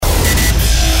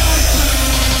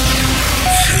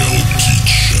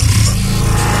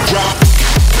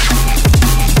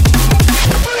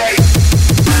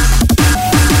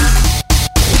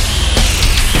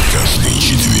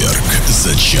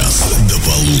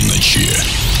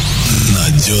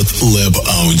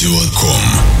labaudio.com.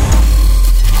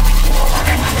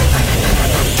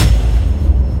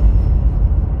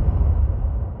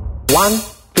 1,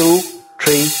 2,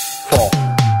 3, 4.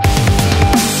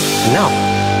 Now,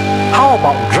 how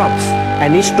about drums?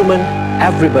 An instrument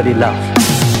everybody loves.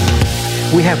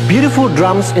 We have beautiful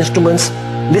drums instruments.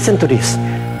 Listen to this.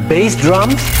 Bass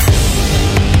drums,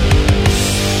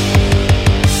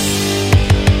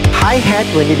 hi-hat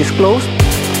when it is closed,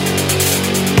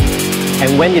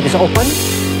 and when it is open,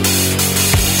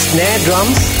 snare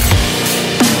drums,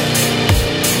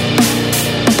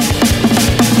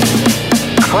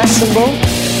 crash cymbal,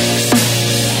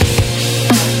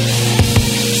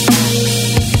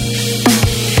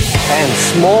 and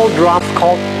small drums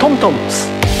called tom-toms.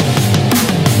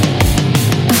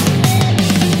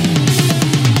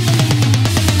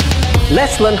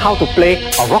 Let's learn how to play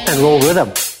a rock and roll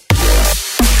rhythm.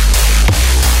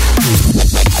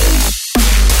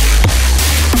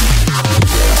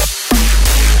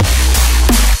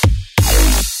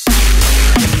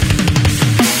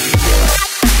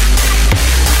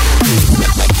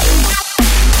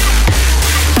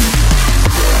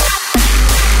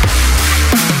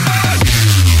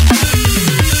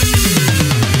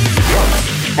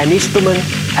 An instrument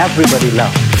everybody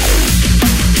loves.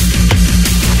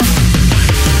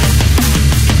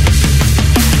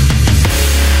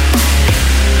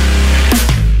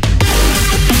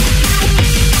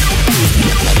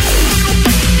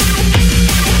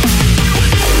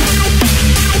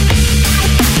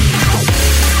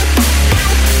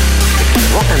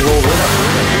 Rock and roll rhythm.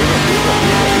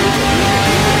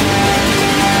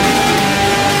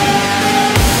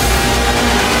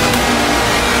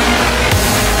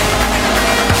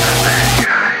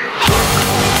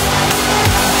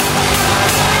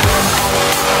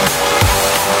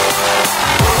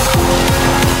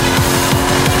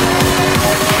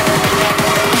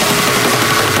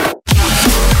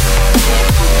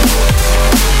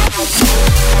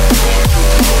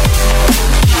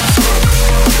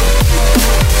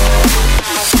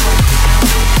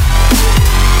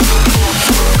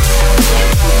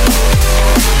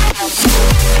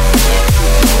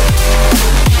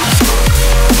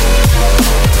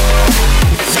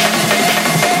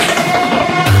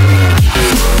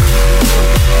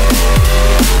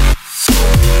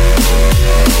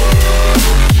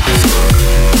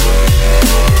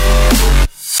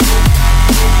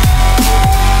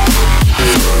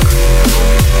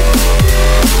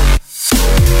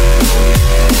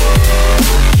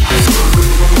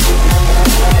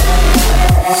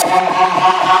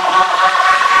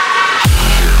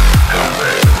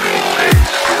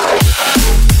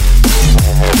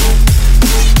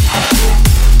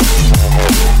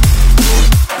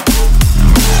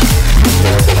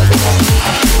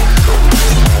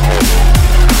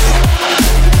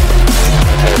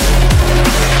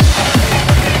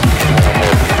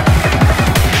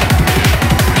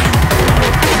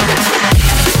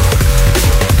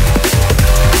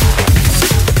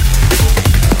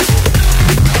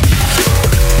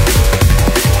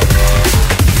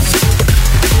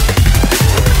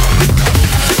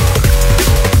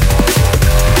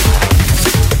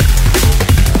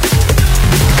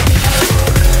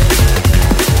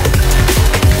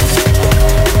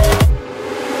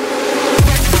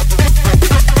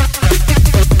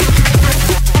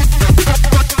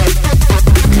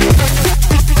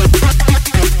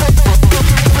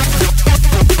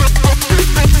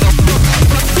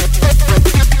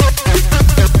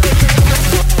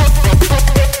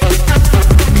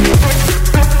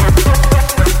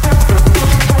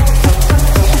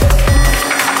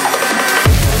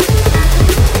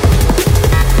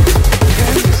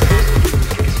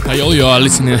 You are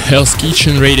listening to Hell's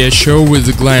Kitchen radio show with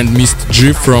the Glenn Mr.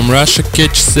 G from Russia.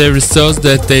 Catch us every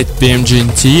Thursday at 8 p.m.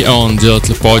 GMT on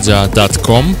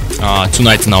diletlepodia.com.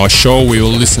 Tonight in our show we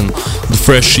will listen the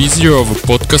fresh issue of a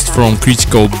podcast from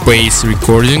Critical Bass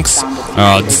Recordings.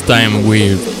 This time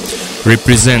we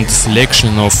represent the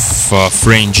selection of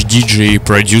French DJ,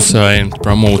 producer and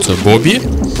promoter Bobby.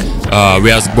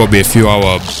 We asked Bobby a few of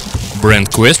our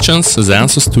brand questions, the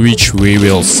answers to which we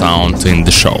will sound in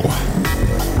the show.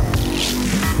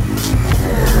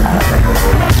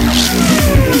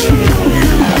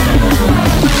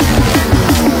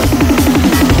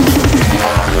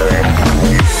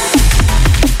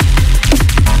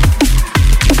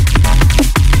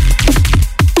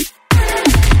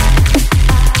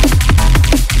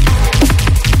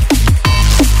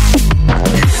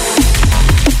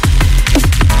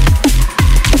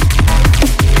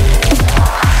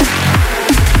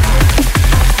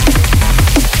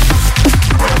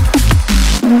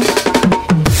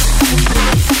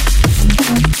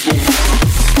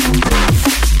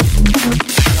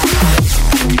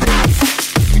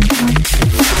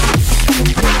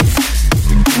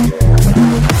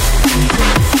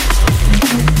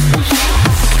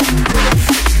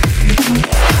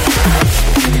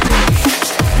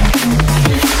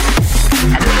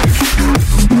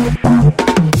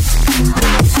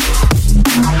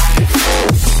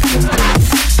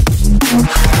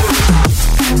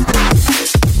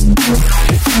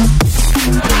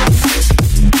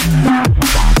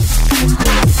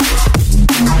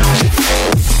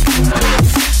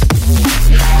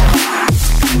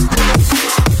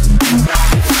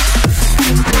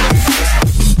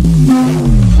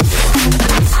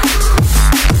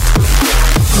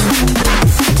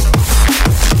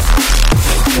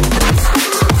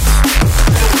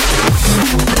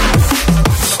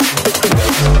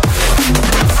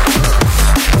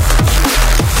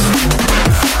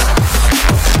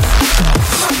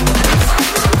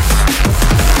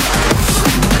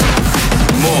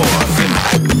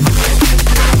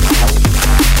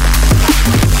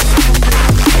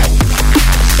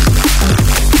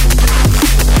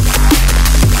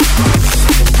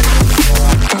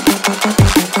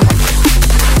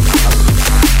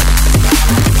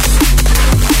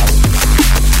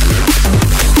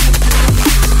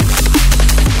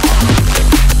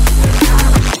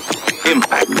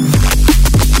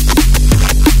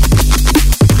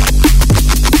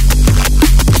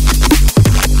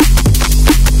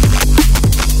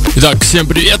 Итак, всем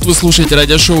привет, вы слушаете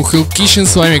радиошоу Hell Kitchen,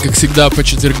 с вами, как всегда, по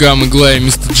четвергам Игла и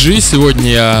Mr. G.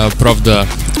 Сегодня я, правда,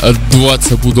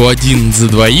 отдуваться буду один за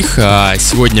двоих, а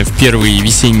сегодня в первый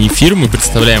весенний эфир мы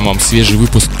представляем вам свежий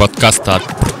выпуск подкаста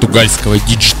от португальского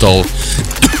Digital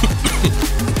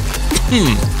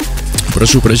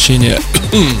прошу прощения,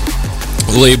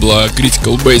 лейбла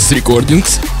Critical Bass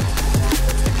Recordings.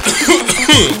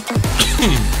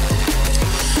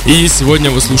 И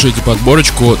сегодня вы слушаете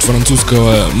подборочку от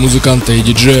французского музыканта и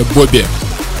диджея Бобби,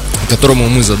 которому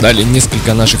мы задали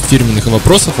несколько наших фирменных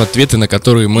вопросов, ответы на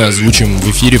которые мы озвучим в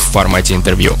эфире в формате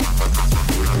интервью.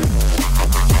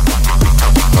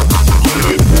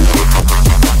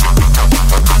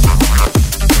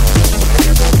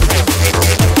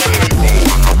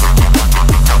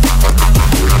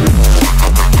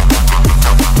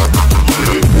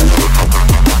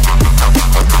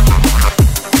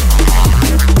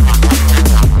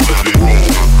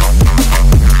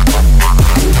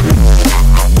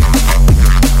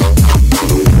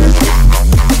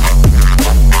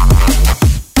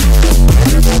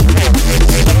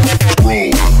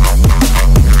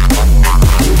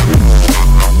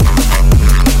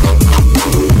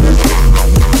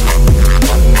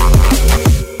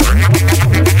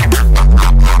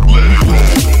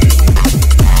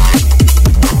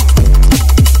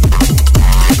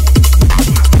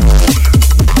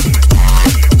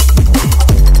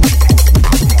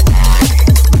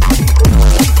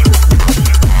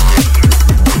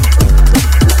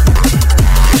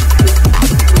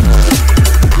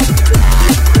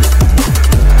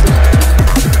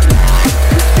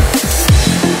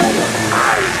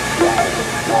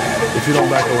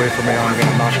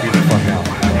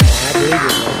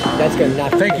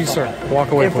 Thank you, sir.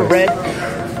 Walk away, Infrared. please.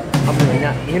 I'm really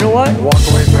not. You know what? Walk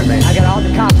away from me. I got all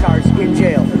the cop cars in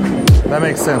jail. That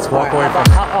makes sense. Walk away Right,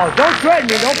 from me. oh, don't threaten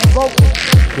me. Don't provoke me.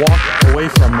 Walk away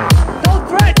from me. Don't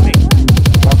threaten me.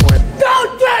 Walk away.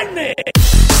 Don't threaten me.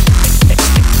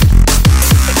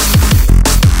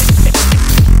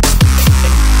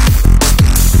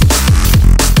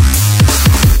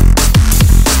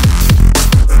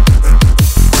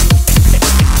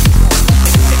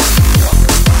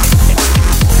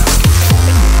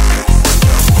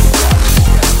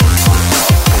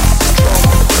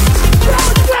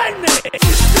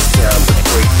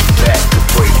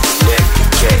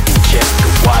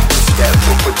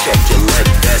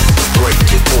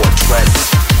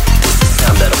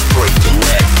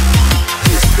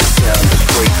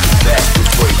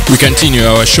 We continue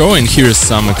our show, and here are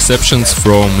some exceptions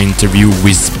from interview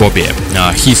with Bobby.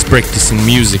 He's practicing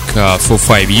music for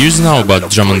 5 years now,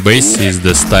 but drum and bass is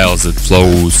the style that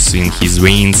flows in his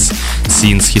veins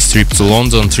since his trip to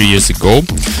London 3 years ago,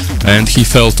 and he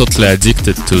felt totally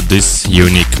addicted to this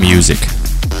unique music.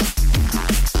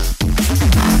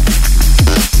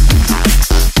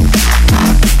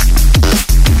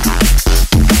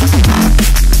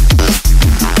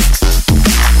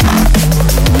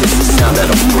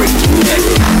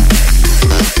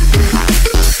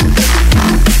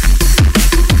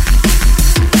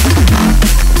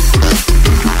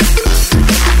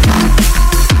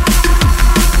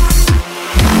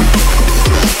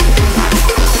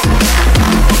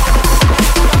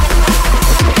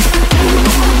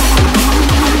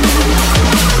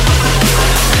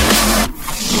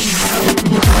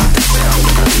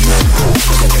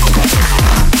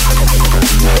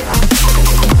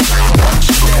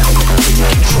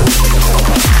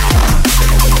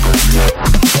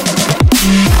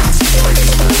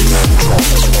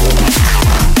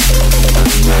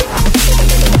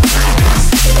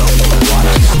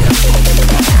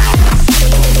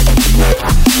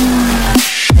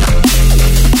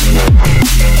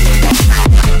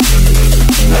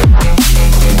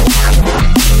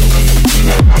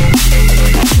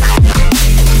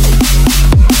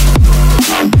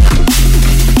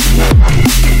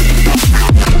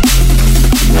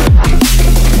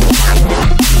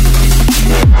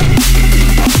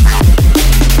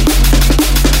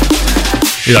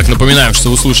 Итак, напоминаем, что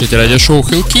вы слушаете радиошоу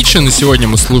Hell Kitchen, и сегодня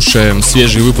мы слушаем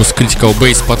свежий выпуск Critical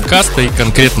Bass подкаста и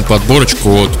конкретно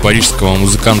подборочку от парижского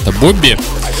музыканта Бобби.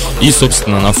 И,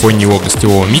 собственно, на фоне его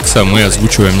гостевого микса мы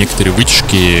озвучиваем некоторые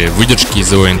выдержки из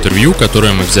его интервью,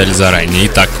 которые мы взяли заранее.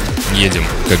 Итак, едем,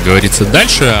 как говорится,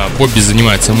 дальше. Бобби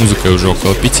занимается музыкой уже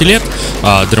около 5 лет.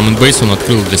 Драм-н-бейс он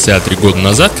открыл для себя 3 года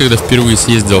назад, когда впервые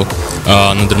съездил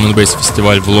на драм-н-бейс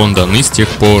фестиваль в Лондон. И с тех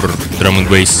пор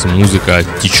драм-н-бейс музыка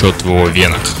течет в его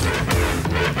венах.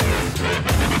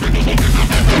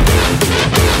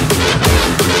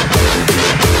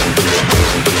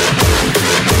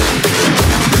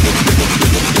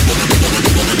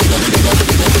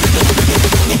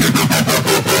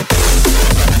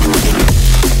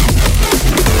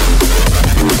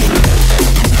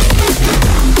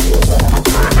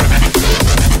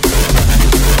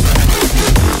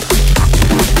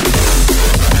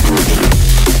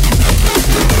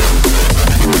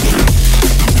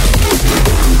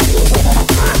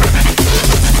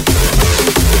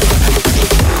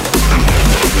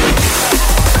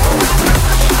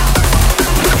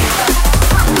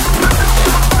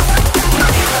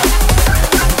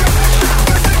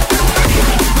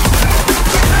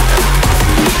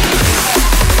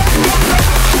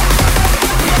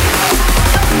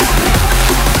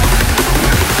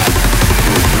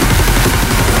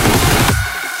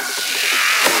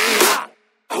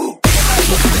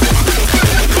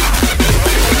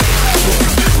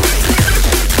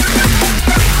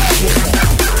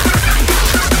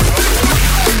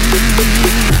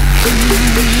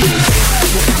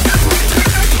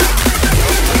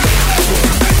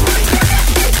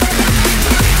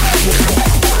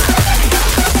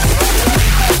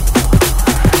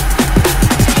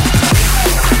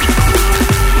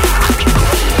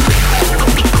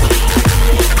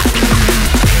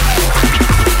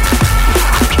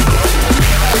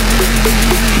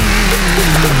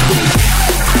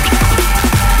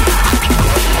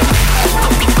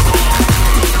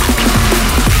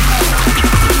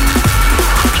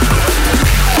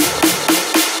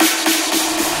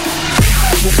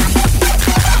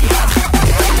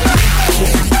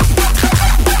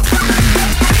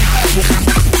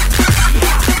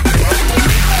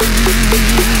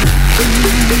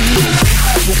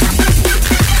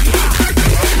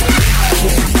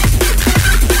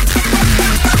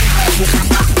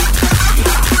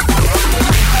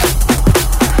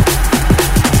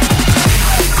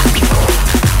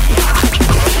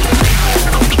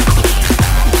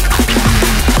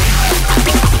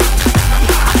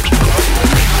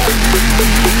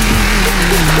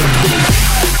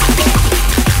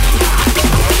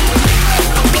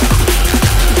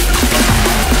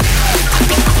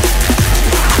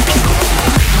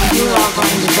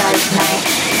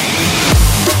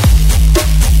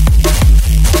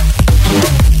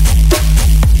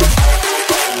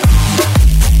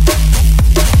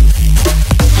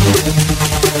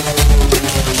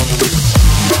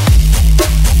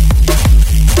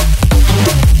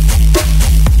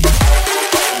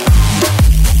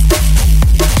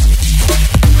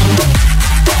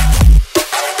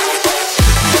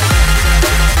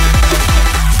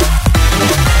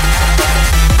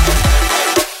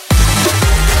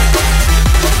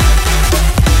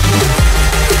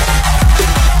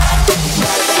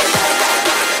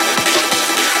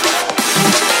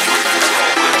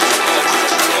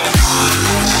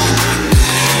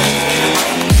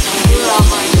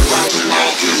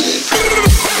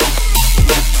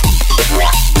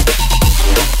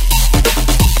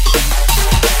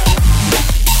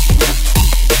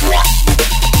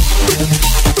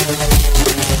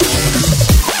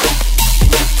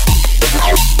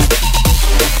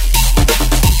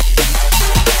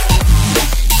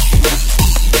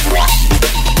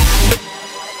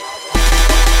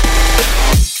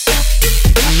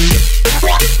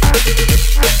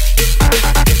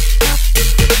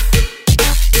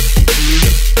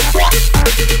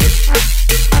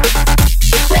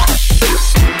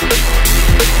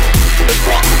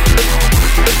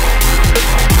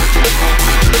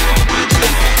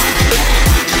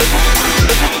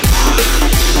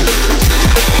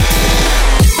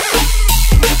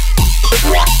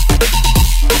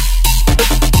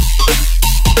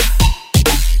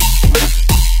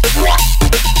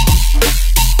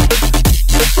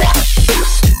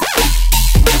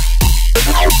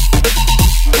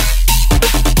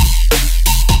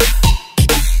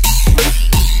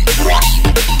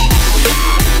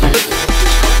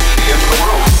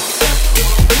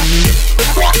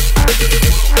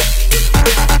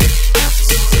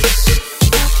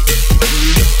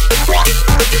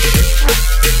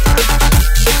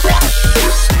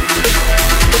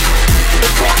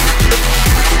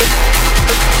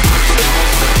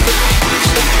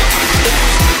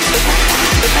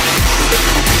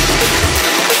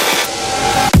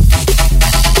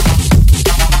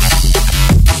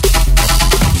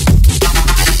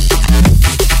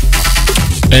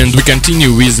 And we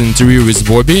continue with interview with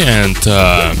Bobby, and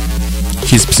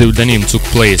his pseudonym took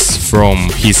place from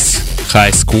his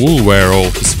high school, where all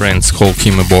his friends call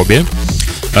him a Bobby.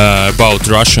 About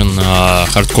Russian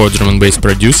hardcore drum and bass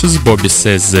producers, Bobby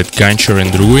says that Gancher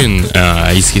and Ruin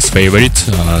is his favorite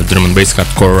drum and bass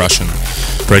hardcore Russian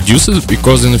producers,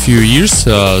 because in a few years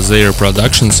their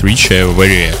productions reach a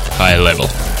very high level.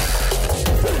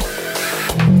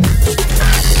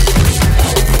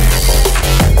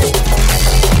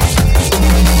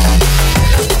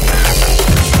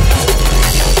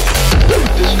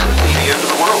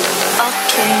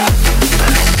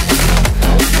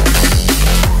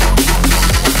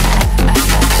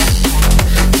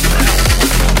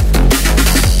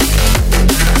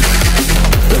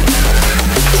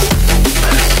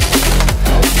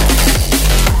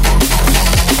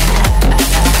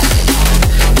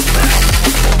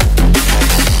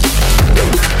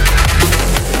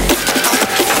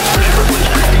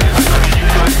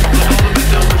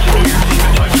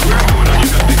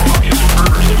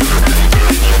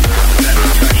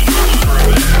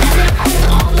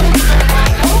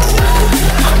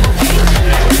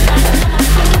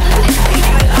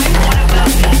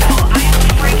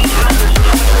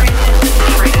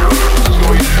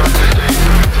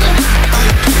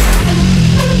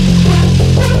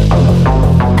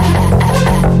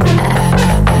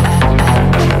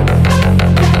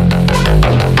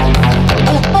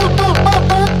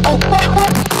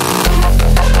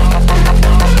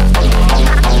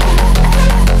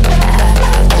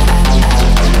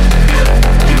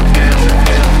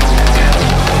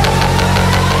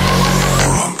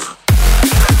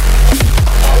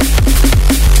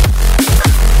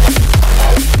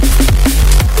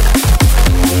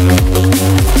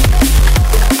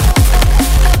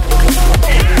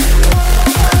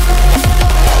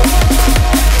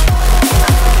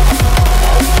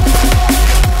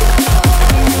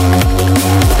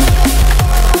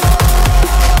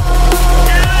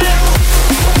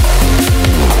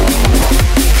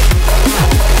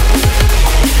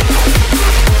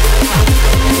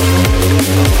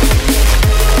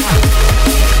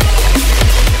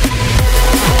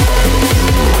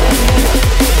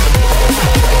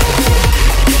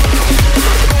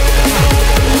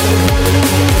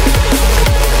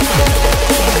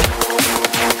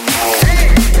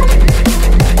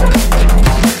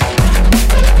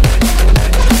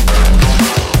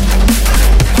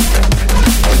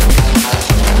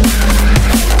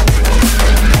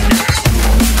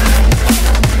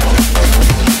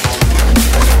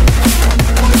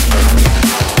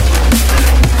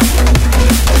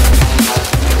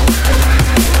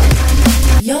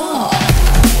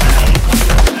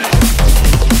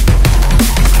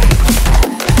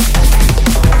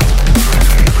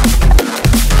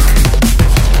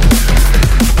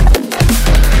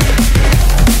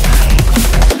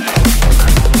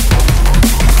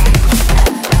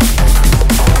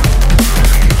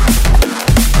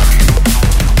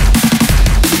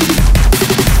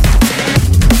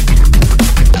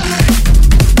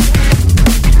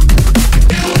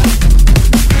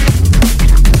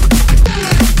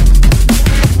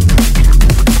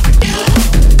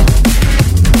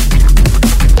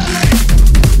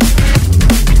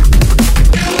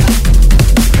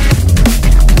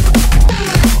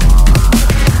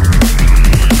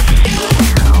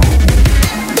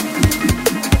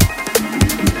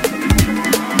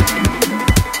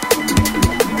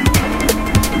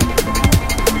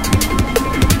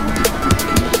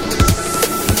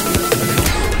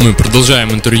 Мы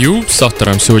продолжаем интервью с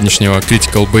автором сегодняшнего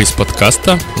Critical Bass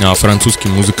подкаста,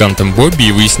 французским музыкантом Бобби,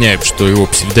 и выясняем, что его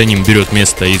псевдоним берет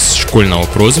место из школьного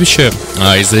прозвища,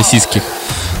 а из российских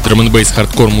драм-н-бейс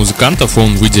хардкор музыкантов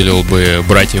он выделил бы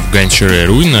братьев Ганчера и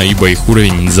Руина, ибо их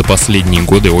уровень за последние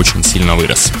годы очень сильно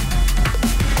вырос.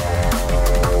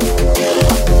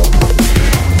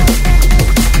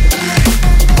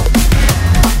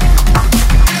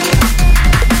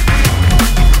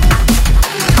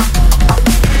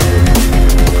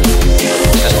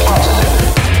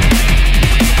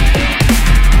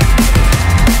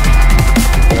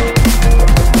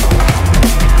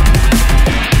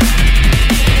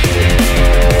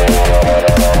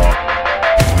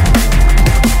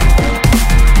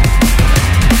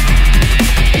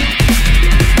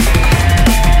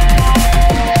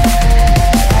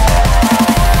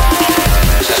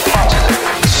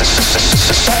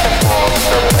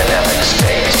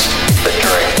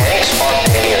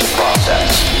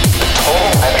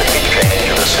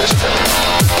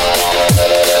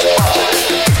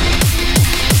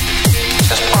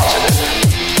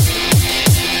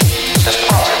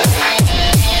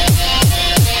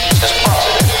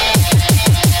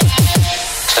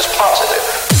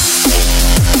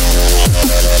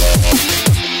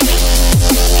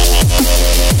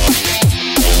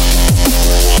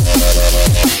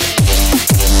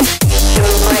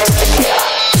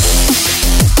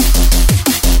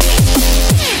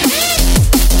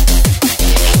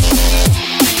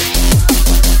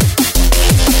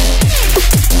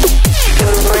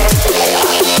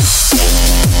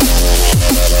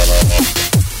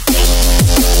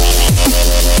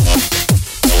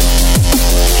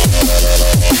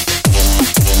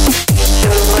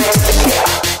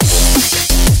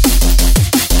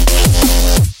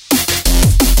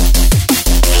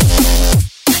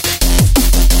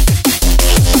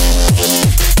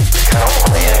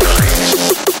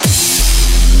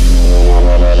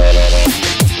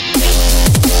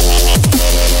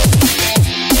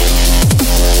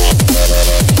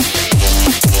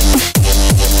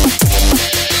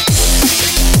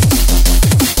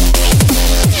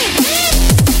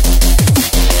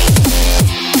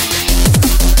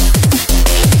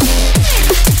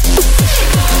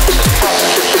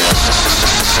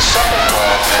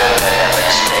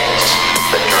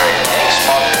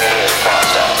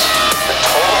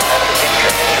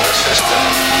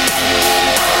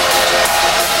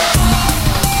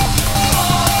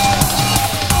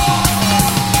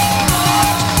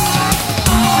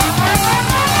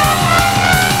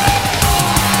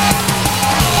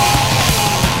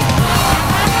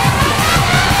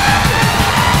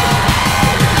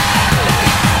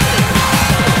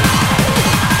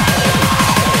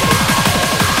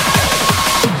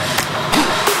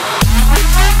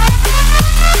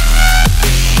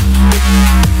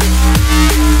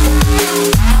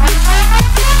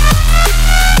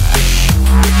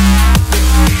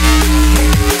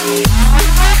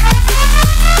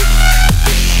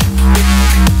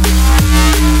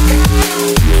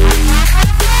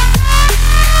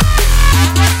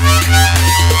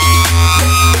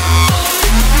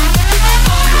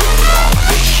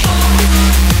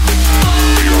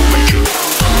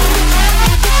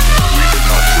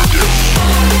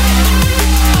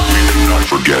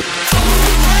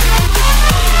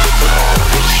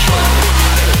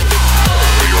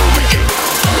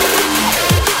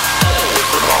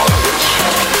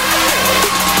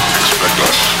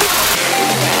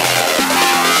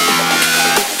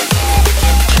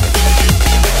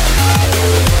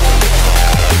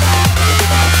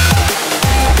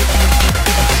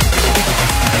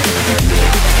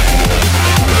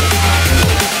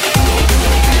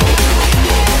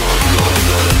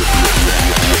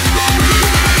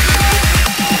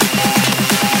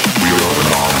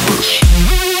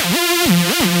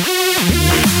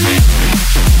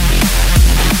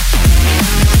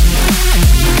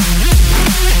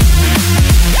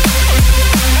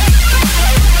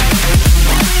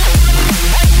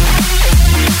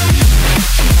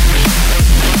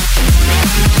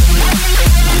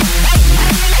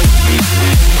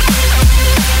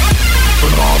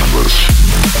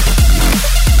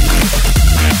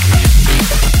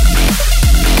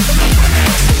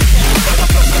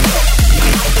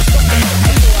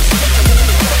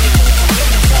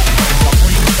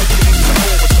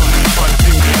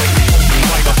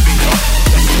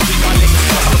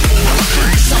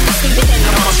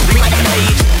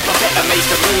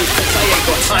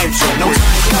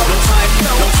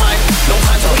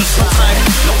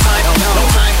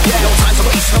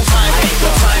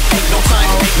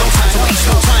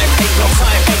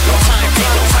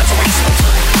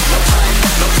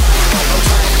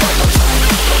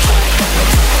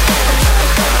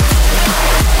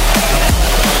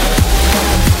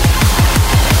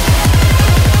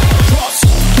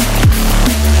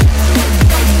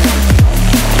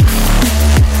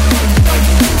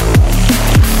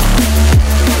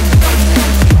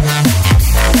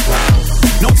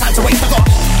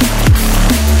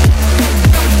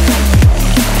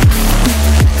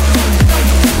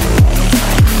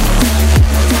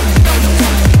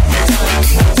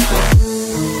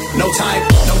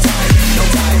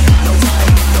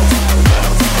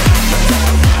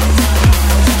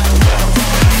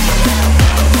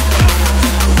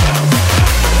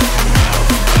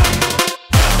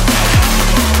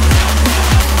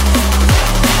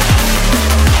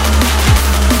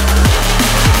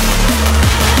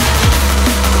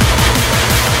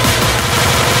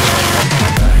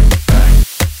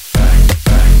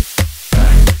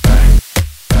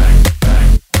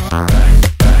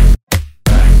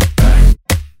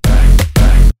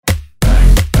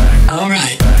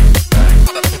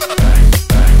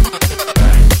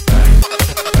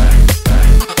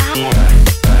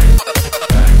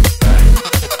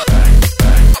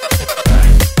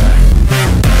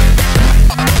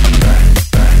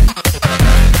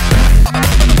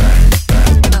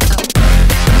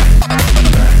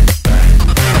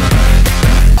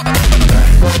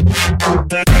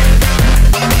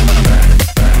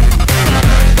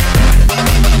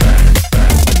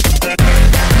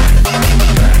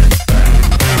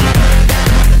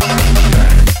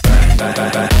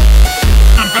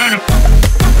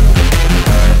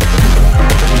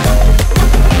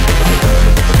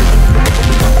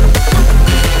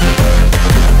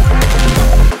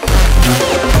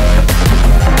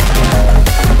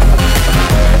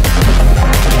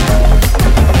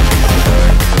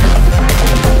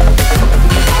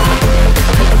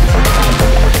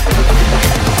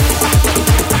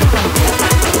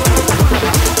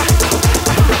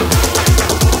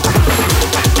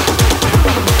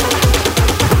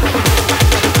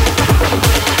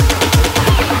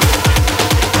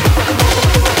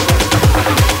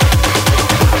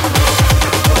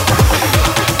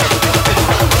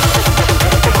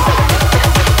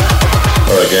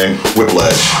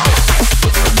 blood.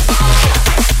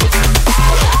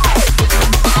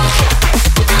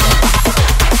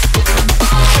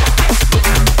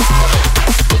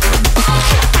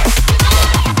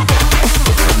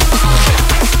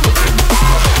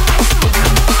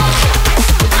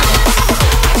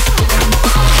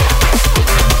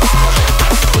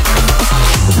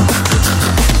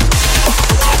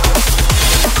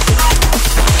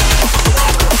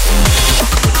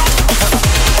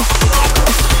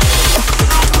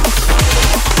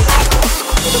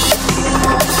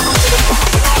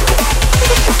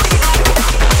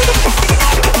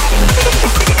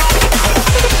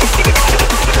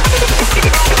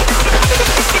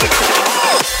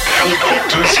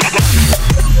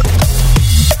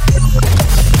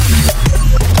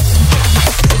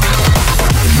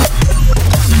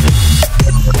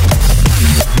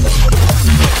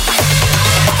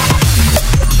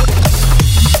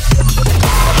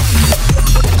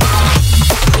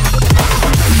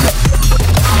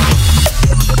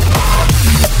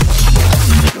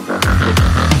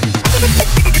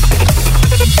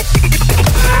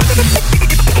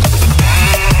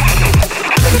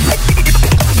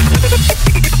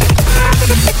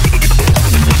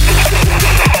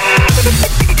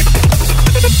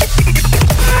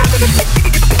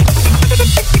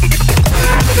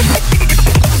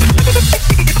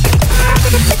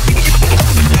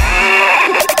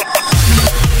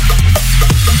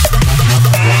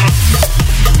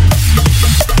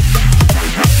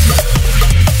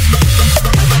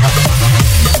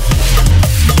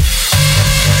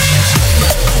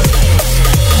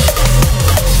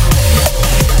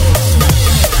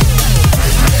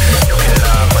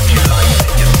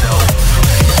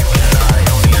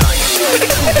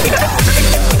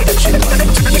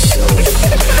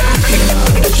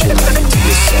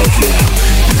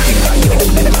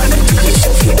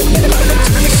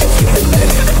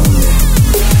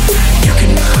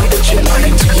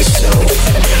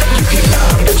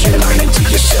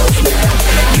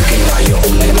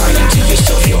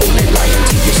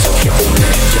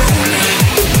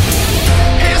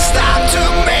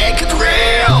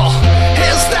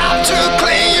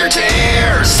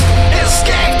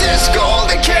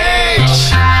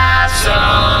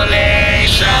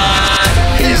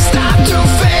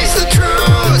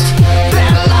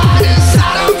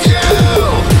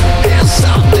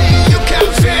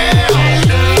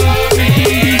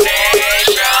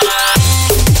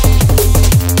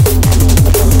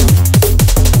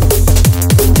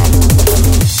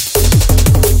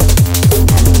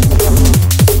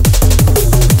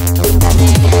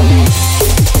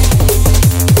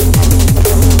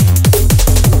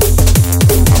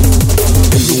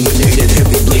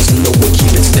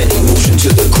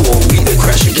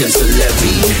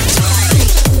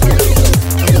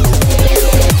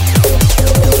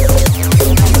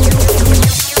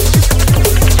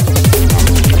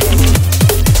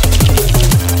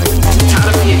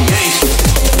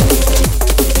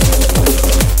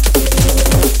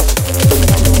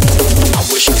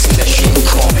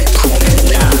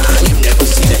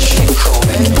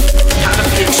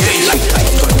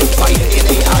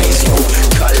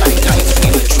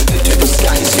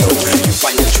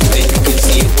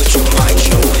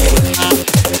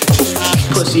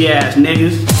 Ass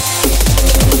niggas.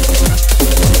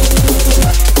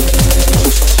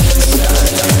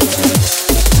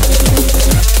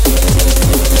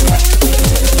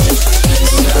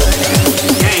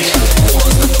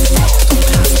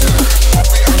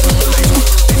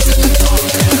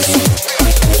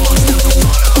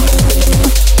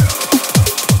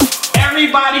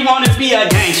 Everybody wanna be a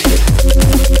gangster.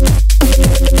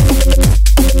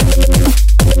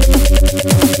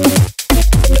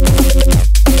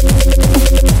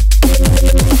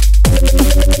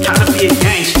 How to be a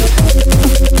gangster.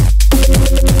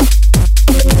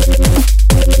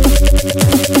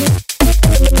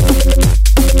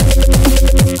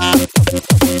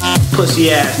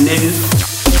 Pussy ass niggas.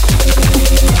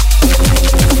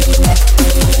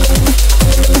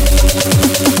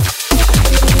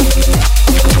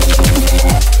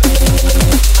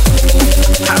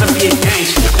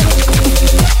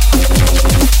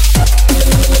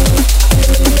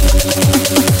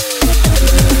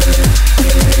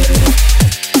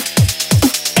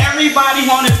 Everybody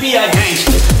wanna be a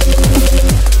gangster.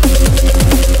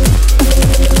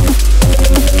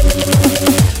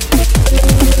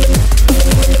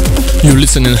 You're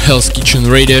listening Hell's Kitchen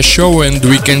Radio Show, and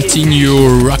we continue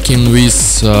rocking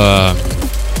with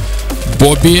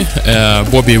Bobby.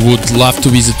 Bobby would love to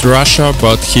visit Russia,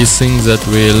 but he thinks that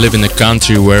we live in a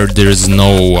country where there is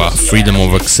no freedom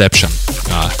of exception.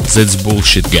 That's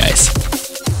bullshit, guys.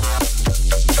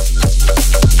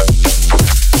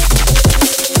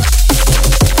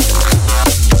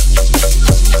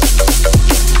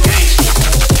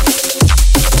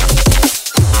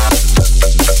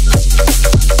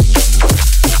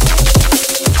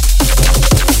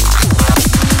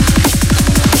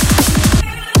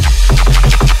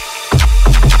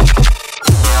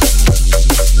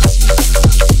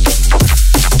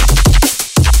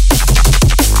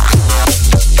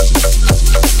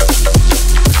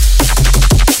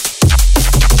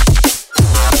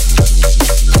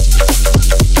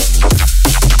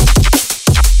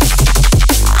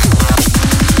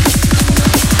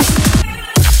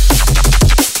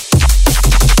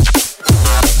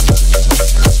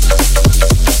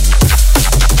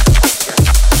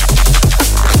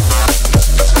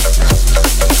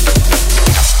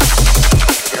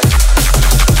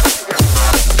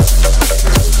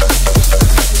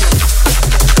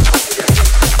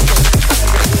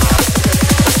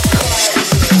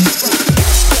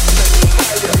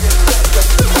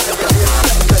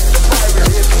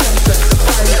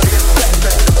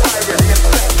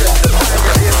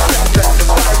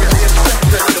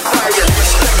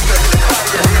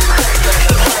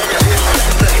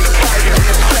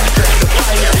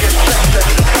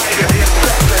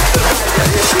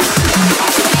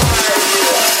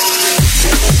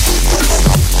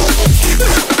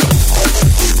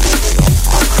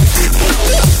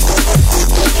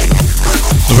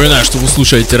 Напоминаю, что вы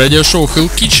слушаете радиошоу Hell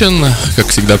Kitchen, как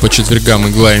всегда по четвергам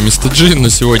Игла и Мистер Джи, но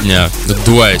сегодня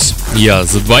отдуваюсь я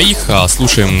за двоих, а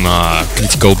слушаем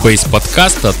Critical Bass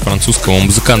подкаст от французского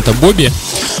музыканта Бобби.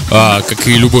 Как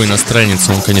и любой иностранец,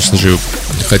 он, конечно же,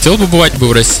 хотел бы бывать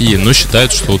в России, но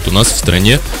считает, что вот у нас в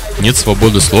стране нет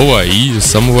свободы слова и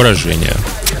самовыражения.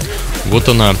 Вот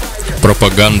она,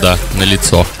 пропаганда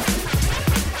налицо.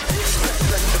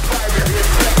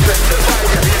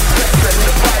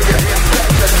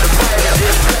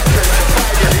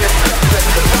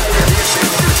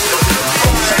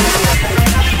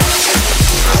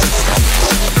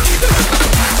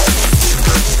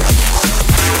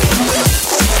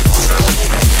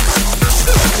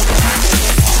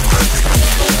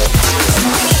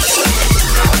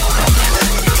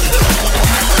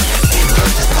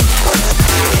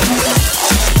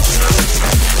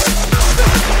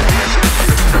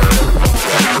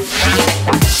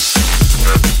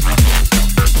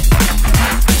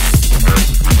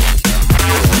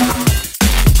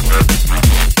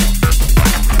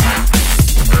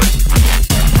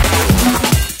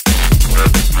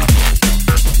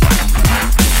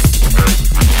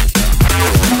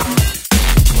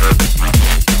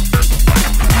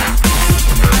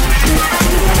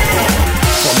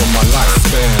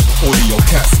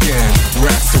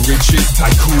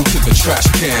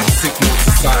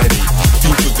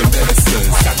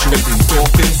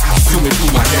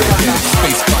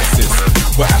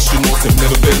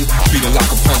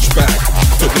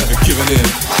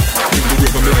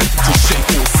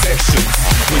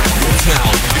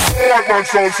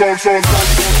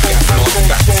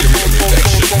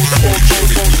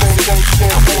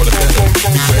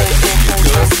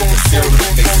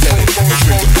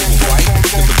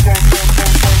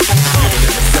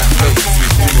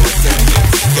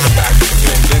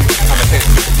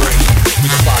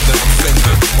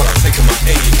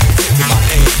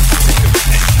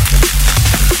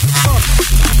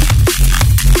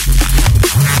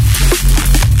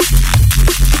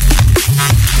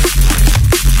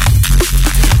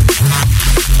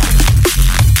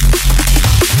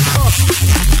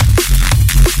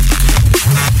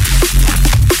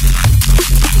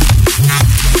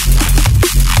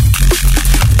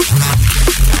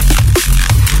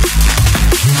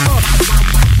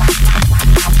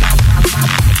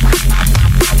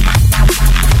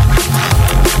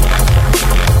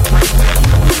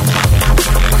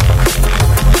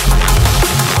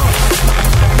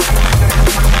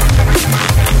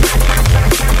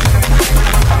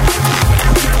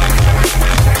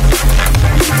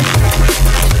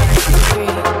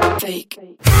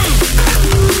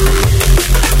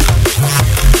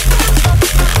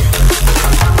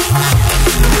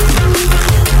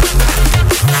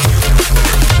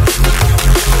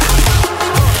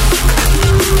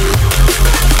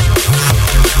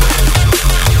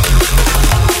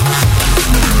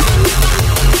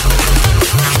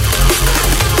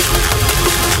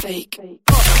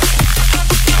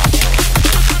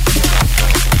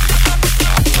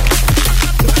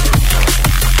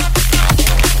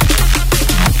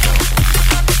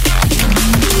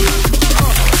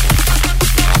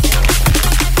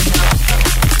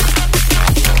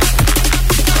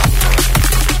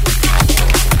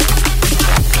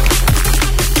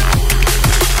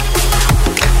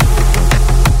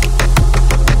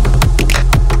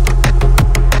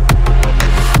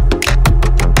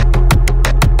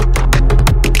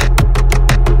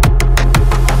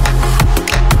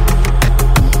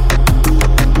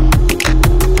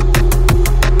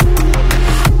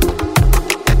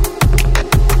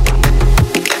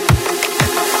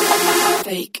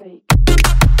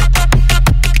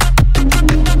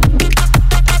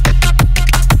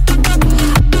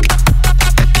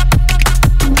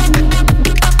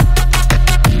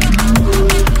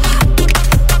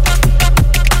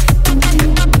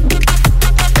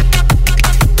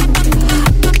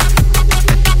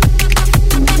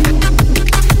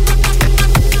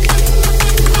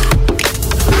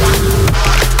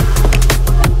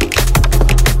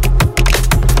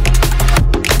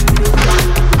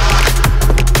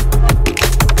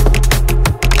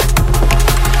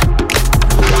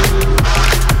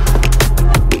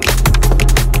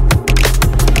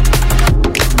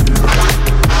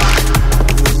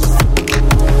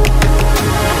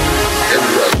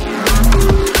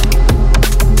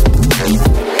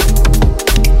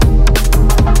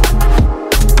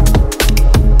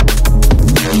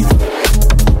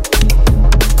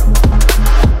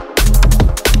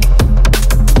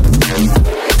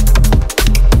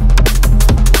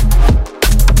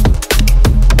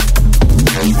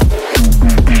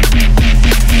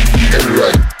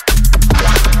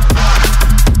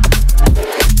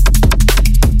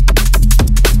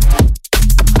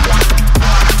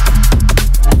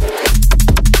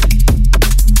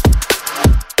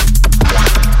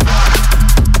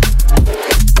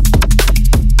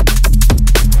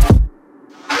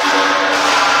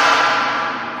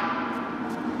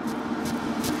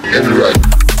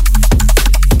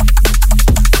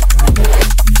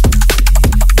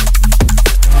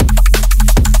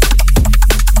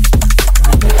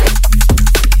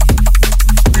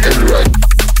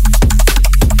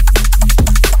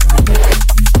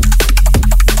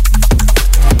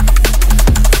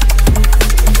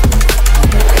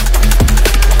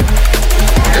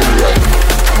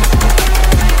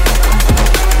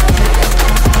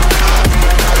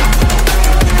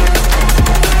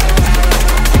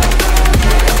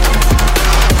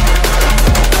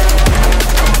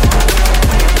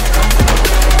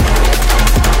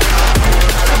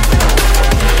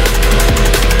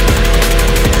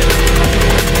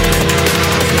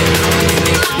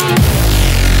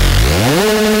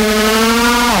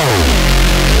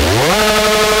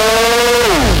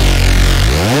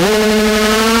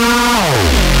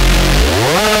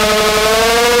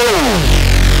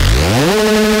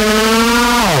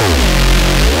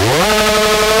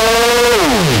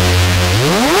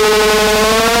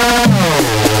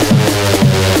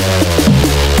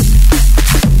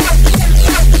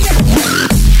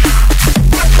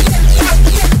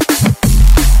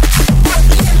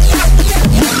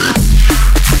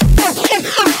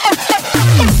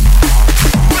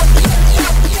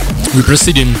 We're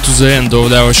proceeding to the end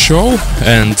of our show,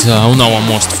 and on our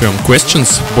most firm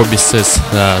questions, Bobby says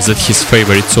that his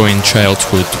favorite toy in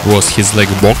childhood was his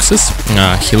Lego boxes.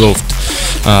 He loved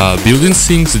building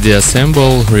things,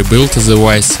 deassemble, rebuild,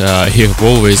 otherwise he have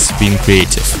always been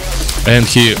creative. And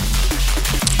he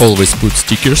always put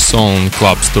stickers on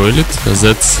club's toilet.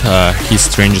 That's his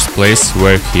strangest place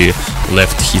where he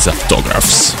left his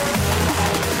autographs.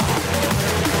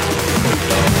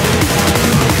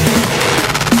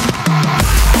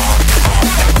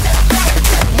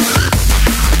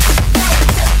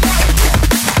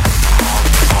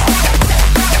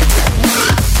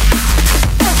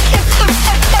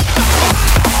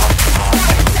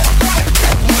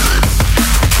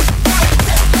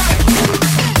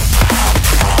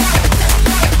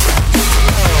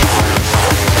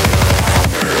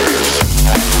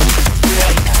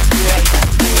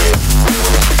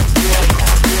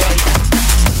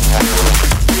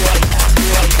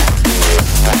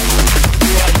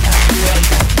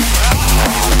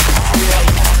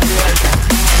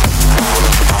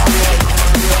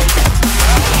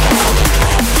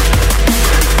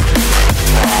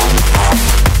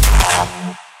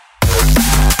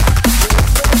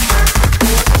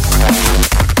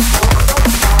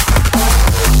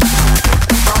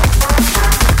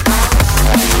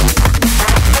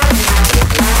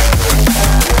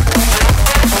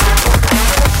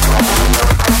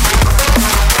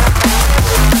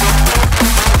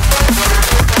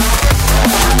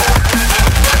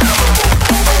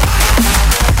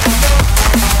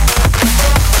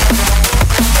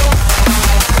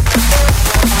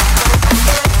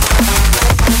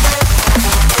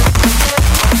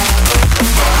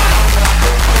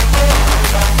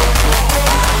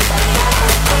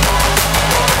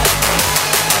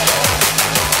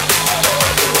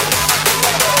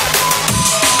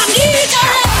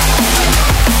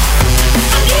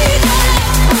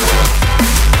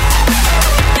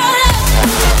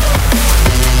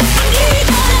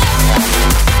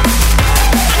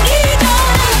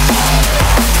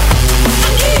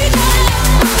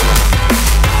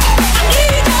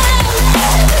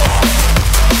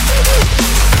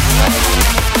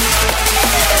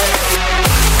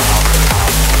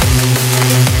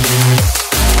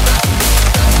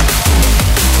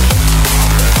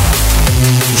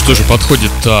 Что же,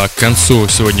 подходит к концу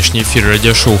сегодняшний эфир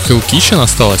радиошоу Hell Kitchen.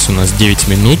 Осталось у нас 9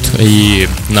 минут. И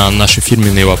на наши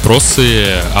фирменные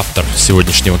вопросы автор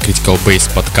сегодняшнего Critical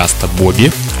Bass подкаста Бобби,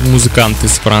 музыкант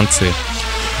из Франции,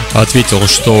 ответил,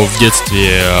 что в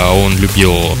детстве он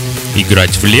любил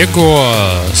играть в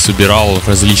Лего, собирал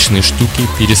различные штуки,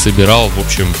 пересобирал. В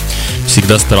общем,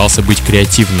 всегда старался быть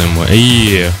креативным.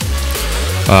 И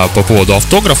по поводу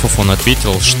автографов он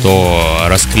ответил, что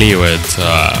расклеивает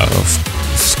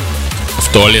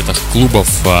в туалетах клубов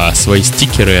свои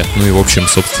стикеры. Ну и в общем,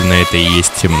 собственно, это и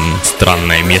есть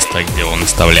странное место, где он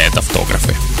оставляет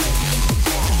автографы.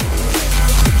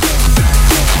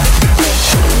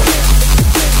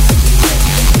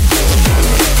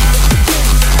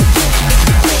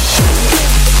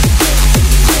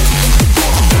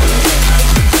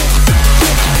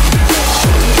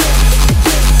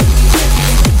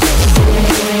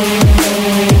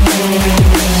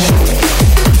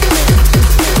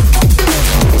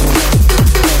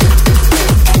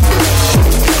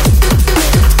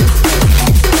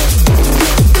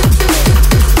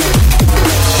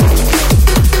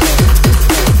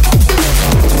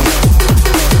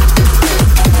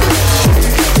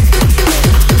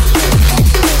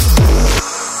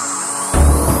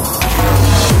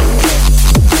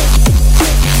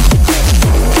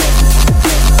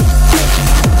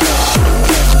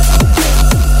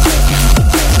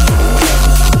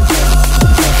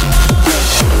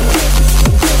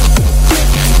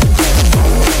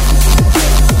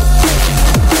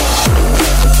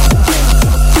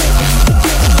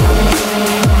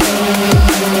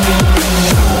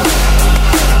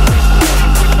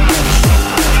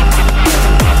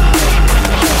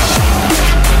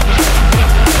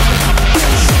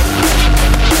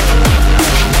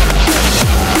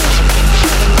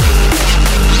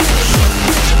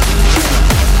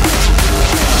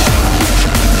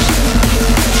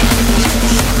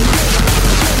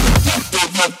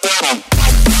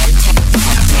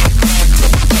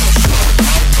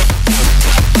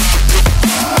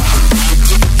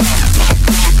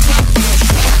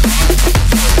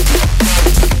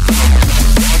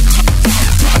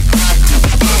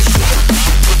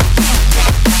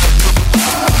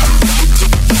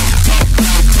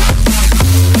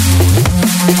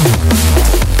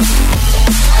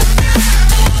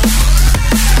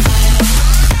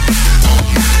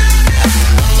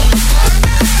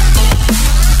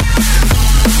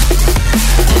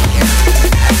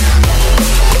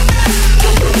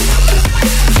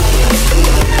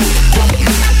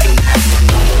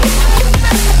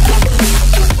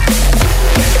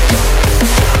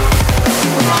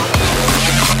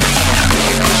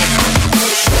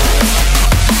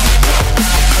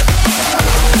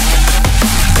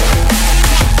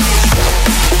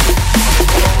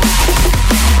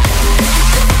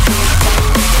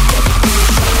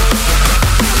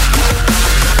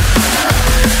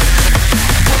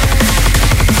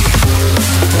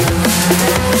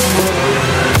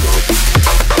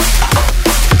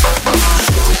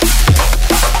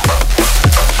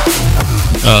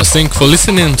 thank you for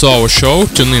listening to our show.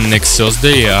 Tune in next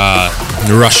Thursday.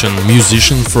 Russian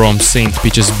musician from St.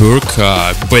 Petersburg,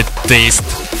 Bad Taste,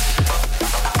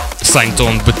 signed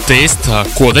on Bad Taste,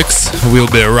 Codex, will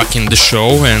be rocking the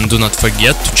show. And do not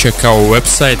forget to check our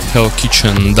website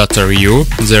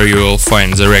hellkitchen.ru. There you will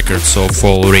find the records of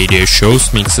all radio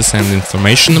shows, mixes and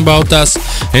information about us,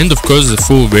 and of course the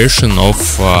full version of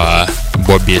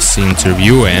Bobby's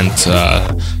interview and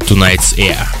tonight's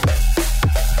air.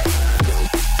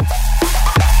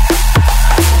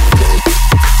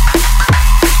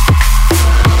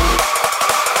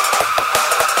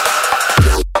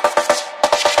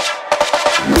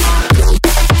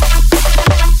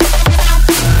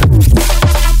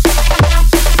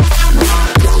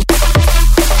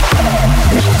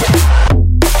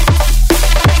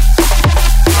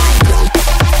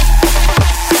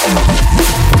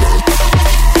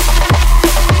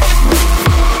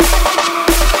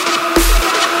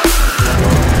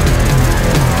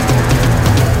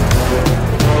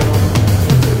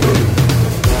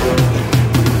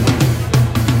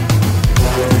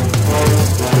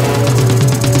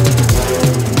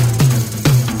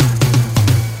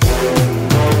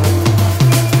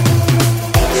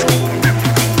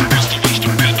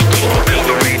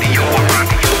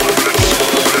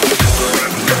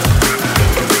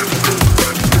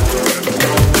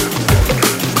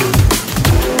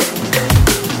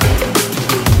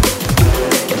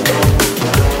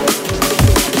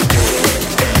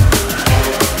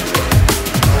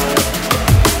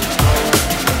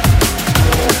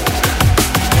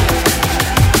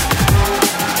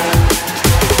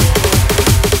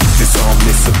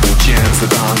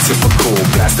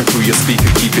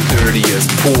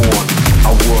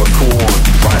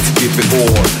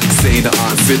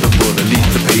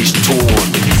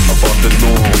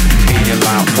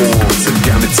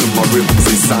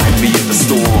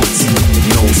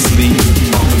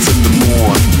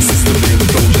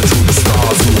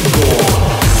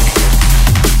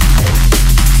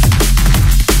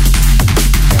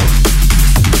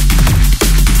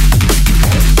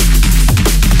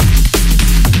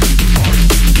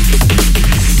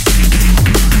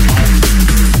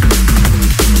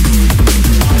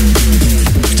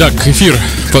 Так, эфир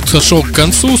подошел к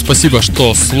концу. Спасибо,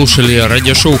 что слушали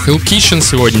радиошоу Hell Kitchen.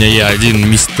 Сегодня я один,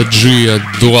 Мистер G,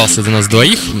 отдувался за нас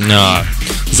двоих.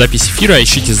 Запись эфира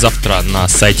ищите завтра на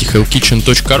сайте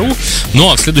hellkitchen.ru.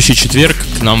 Ну а в следующий четверг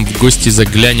к нам в гости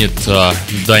заглянет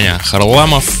Даня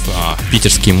Харламов,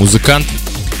 питерский музыкант,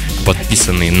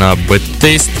 подписанный на Bad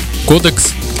Taste,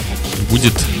 Codex.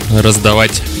 Будет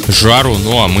раздавать жару,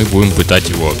 ну а мы будем пытать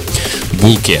его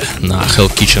булки на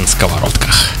Hell Kitchen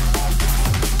сковородках.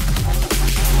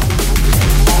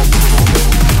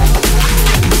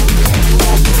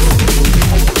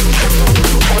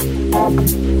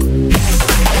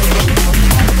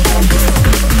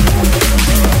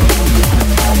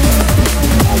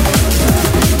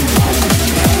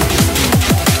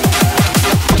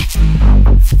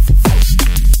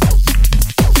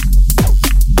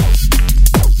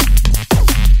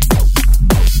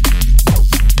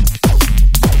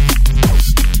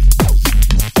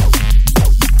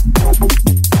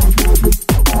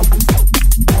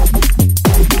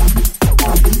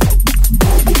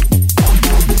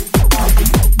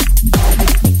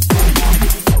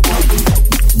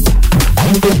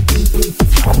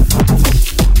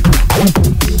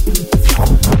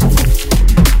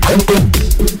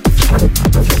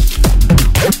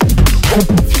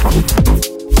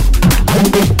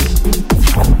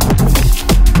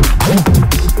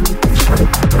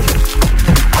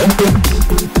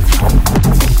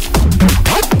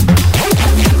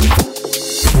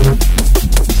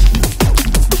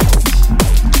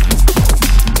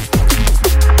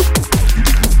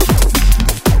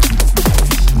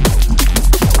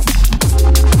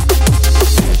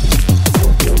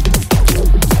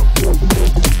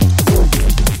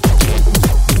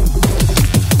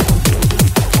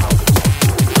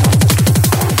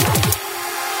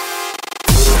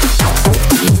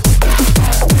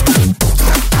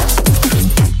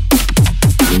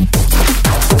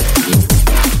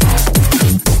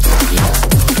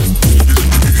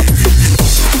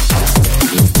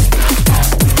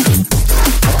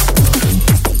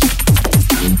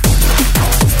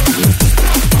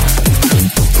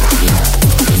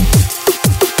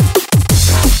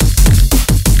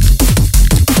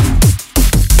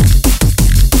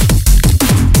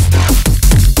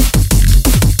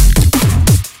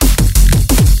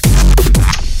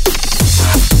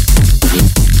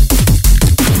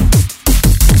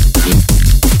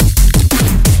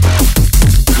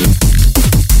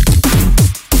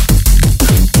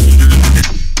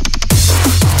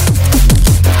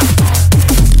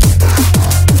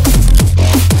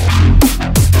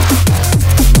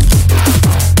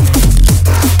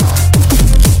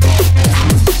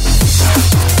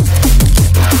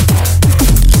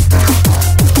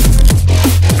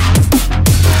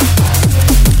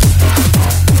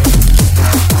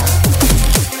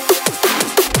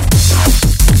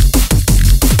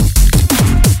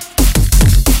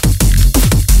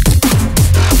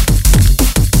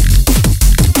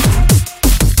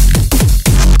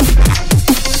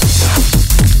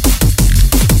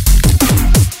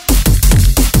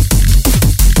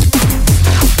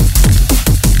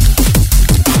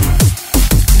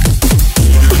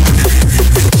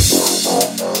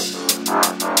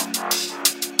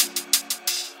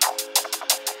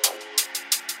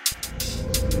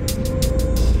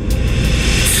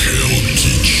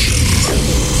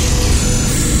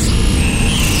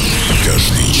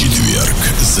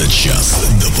 За час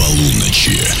до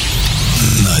полуночи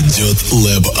на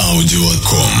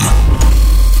DotLabAudio.com.